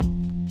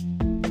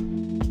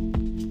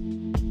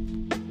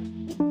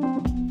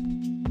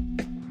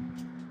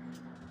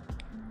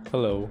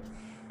Hello.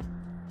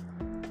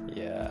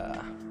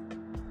 Yeah.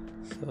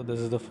 So this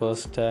is the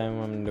first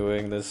time I'm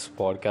doing this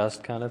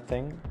podcast kind of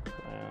thing.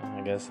 I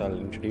guess I'll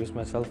introduce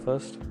myself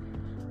first.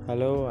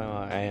 Hello,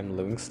 I am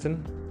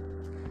Livingston,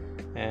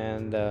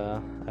 and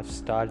I've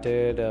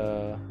started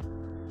a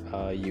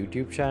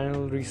YouTube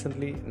channel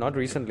recently. Not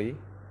recently.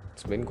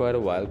 It's been quite a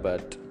while,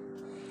 but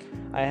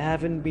I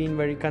haven't been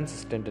very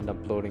consistent in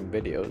uploading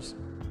videos.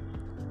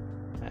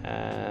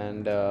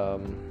 And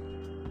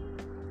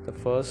the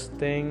first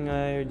thing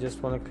I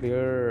just want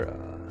to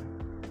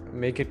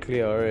make it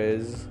clear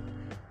is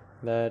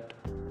that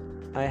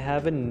I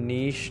haven't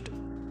niched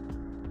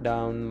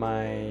down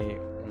my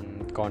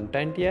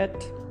content yet.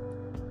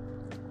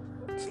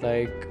 It's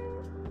like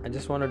I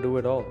just want to do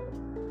it all.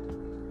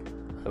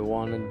 I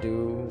want to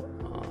do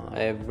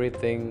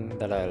everything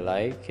that I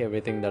like,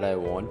 everything that I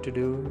want to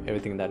do,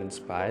 everything that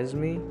inspires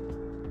me,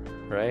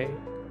 right?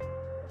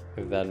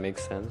 If that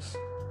makes sense.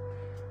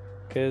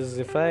 Because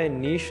if I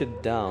niche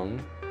it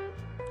down,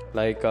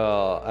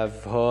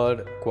 I've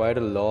heard quite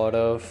a lot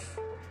of,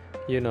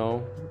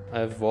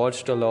 I've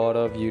watched a lot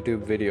of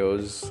YouTube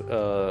videos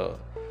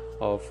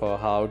of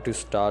how to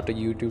start a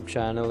YouTube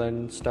channel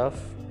and stuff,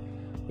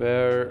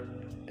 where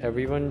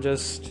everyone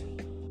just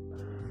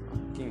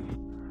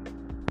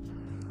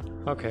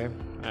okay,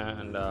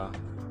 and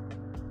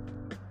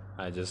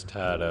I just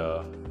had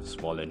a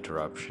small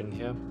interruption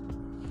here.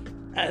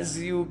 As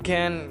you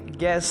can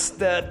guess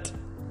that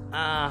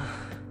I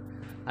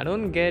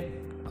don't get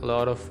a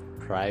lot of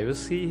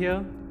privacy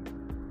here,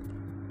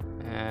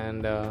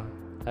 and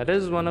that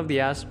is one of the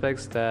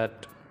aspects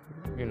that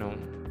I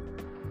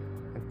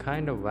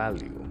kind of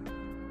value.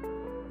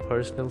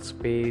 Personal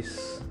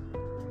space,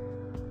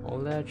 all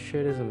that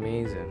shit is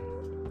amazing,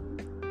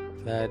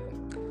 that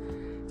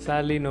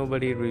sadly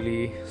nobody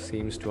really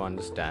seems to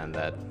understand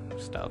that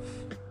stuff.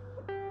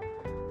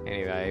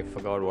 Anyway, I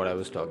forgot what I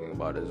was talking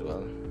about as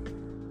well.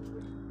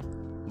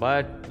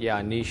 But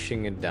yeah,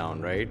 niching it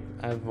down, right?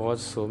 I've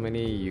watched so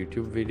many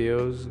YouTube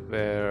videos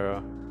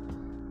where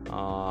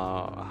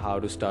how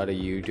to start a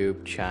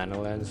YouTube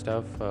channel and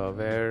stuff,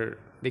 where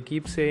they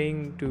keep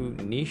saying to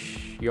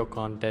niche your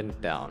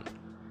content down.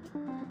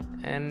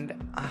 And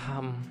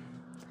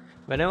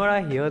whenever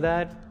I hear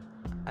that,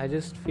 I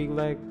just feel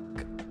like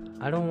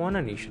I don't want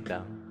to niche it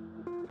down.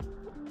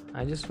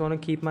 I just want to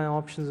keep my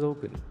options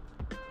open.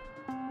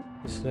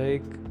 It's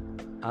like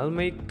I'll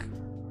make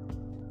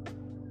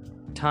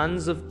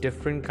tons of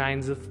different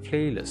kinds of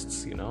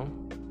playlists,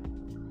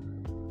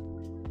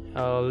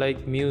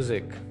 like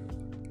music.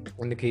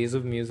 In the case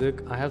of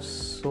music, I have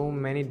so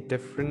many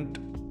different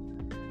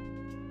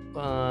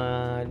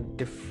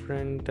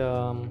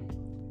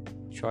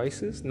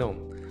choices. No,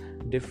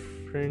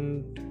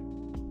 different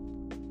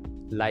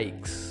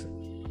likes.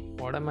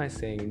 What am I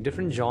saying?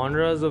 Different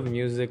genres of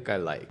music I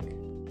like,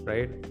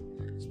 right?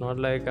 It's not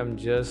like I'm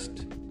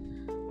just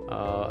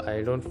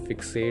I don't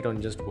fixate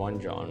on just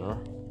one genre.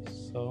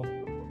 So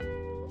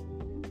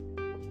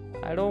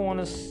I don't want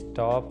to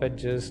stop at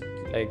just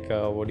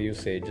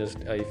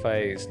if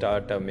I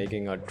start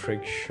making a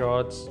trick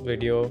shots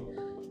video,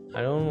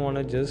 I don't want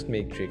to just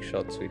make trick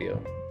shots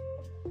video.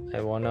 I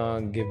want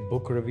to give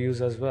book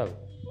reviews as well,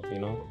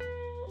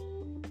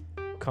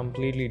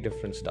 completely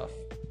different stuff,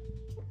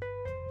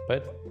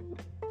 but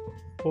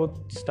both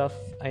stuff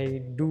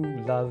I do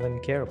love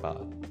and care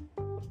about.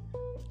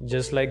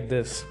 Just like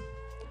this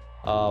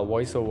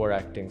voiceover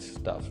acting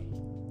stuff.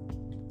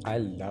 I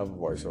love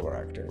voiceover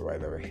acting, by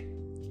the way,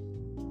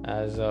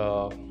 as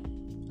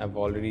I've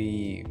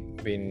already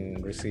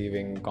been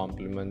receiving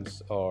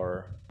compliments,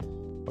 or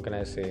what can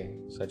I say,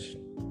 such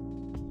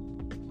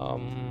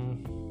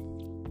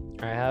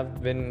I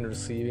have been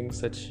receiving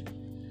such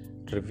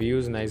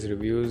nice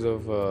reviews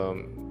of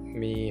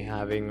me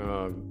having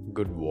a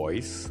good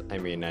voice,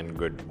 and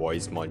good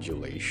voice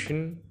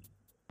modulation,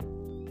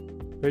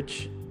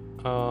 which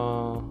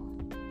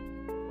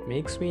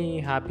makes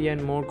me happy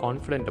and more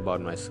confident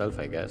about myself,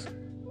 I guess.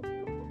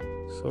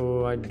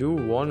 So I do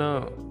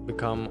wanna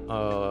become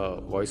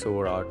a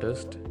voiceover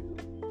artist,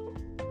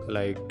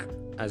 like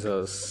as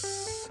a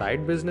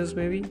side business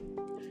maybe,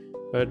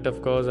 but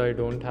of course I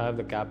don't have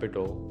the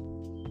capital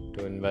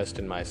to invest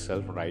in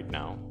myself right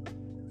now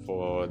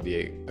for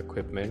the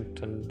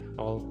equipment and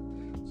all.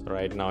 So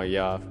right now,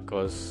 of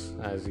course,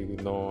 as you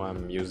know,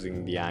 I'm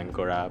using the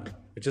Anchor app,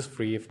 which is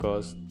free, of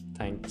course.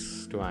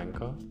 Thanks to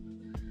Anchor.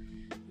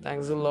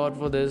 Thanks a lot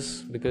for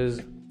this,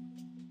 because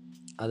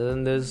other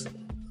than this,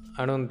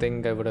 I don't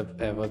think I would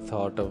have ever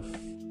thought of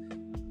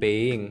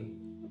paying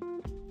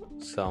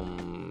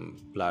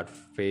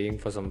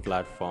for some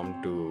platform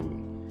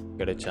to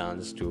get a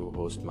chance to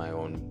host my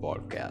own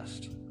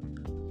podcast.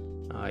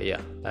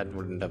 That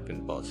wouldn't have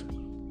been possible.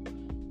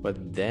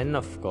 But then,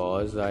 of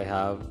course, I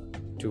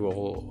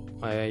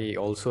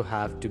also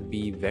have to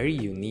be very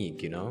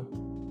unique,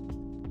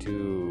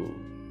 to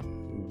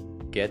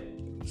get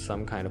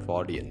some kind of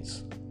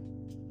audience.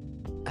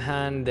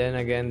 And then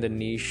again, the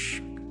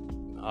niche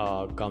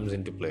comes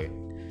into play,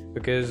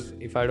 because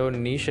if I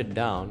don't niche it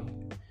down,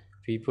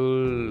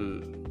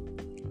 people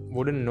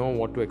wouldn't know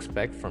what to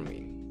expect from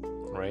me,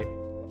 right?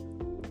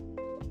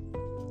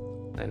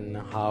 And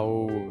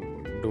how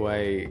do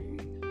I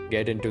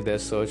get into their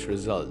search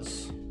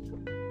results?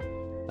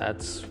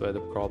 That's where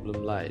the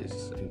problem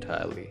lies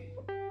entirely.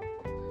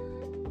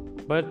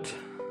 But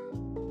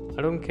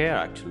I don't care,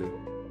 actually.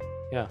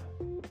 Yeah.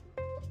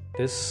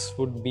 This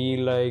would be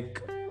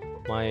like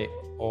my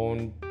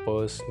own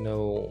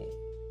personal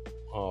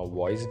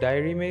voice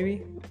diary,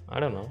 maybe? I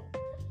don't know.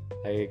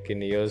 Like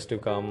in years to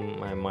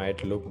come, I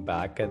might look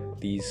back at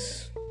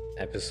these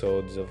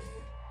episodes of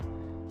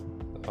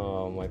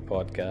my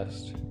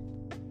podcast.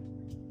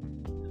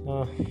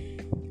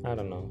 I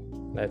don't know.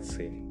 Let's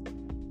see.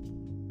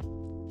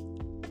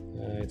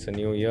 It's a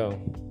new year.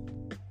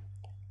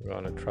 We're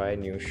gonna try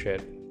new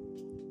shit.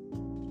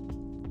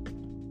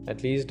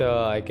 At least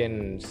I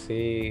can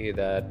say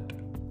that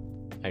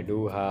I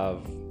do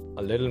have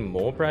a little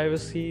more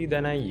privacy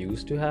than I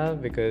used to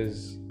have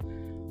because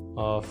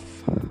of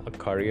a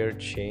career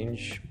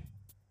change.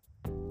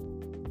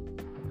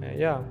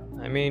 Yeah,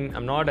 I mean,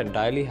 I'm not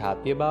entirely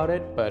happy about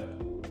it, but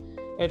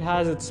it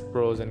has its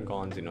pros and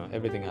cons,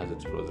 everything has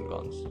its pros and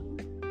cons.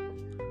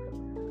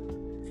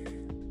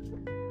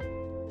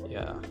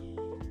 Yeah,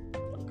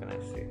 what can I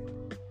say?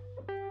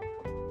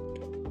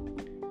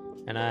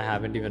 And I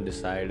haven't even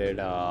decided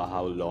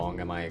how long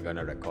am I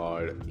gonna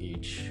record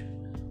each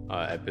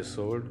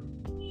episode.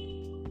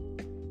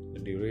 The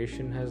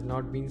duration has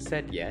not been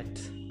set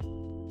yet,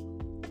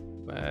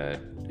 but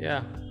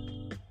yeah,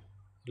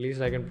 at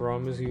least I can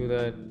promise you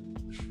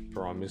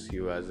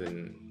as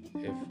in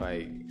if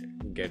I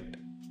get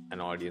an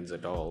audience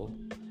at all,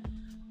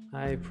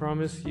 I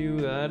promise you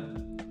that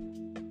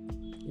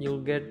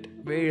you'll get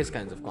various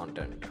kinds of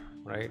content,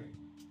 right?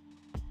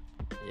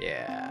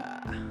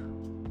 Yeah,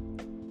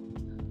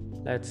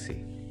 let's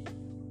see.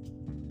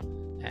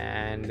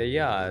 And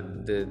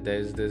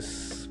there's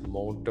this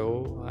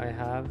motto I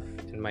have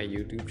in my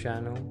YouTube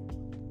channel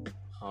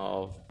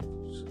of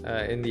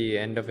in the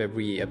end of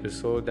every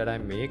episode that I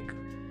make,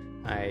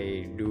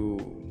 I do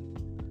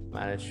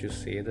manage to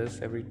say this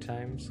every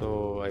time,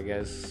 so I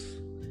guess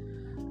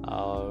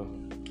I'll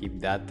keep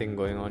that thing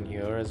going on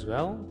here as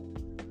well.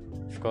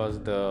 Of course,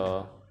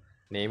 the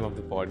name of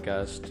the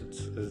podcast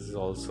is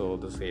also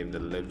the same, the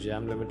Live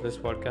Jam Limitless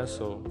podcast,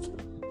 so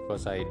of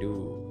course I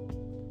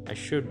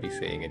should be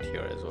saying it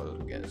here as well,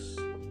 I guess.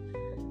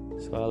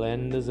 So I'll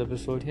end this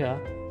episode here.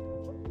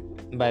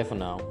 Bye for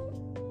now,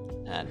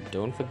 and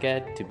don't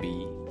forget to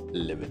be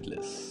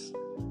limitless.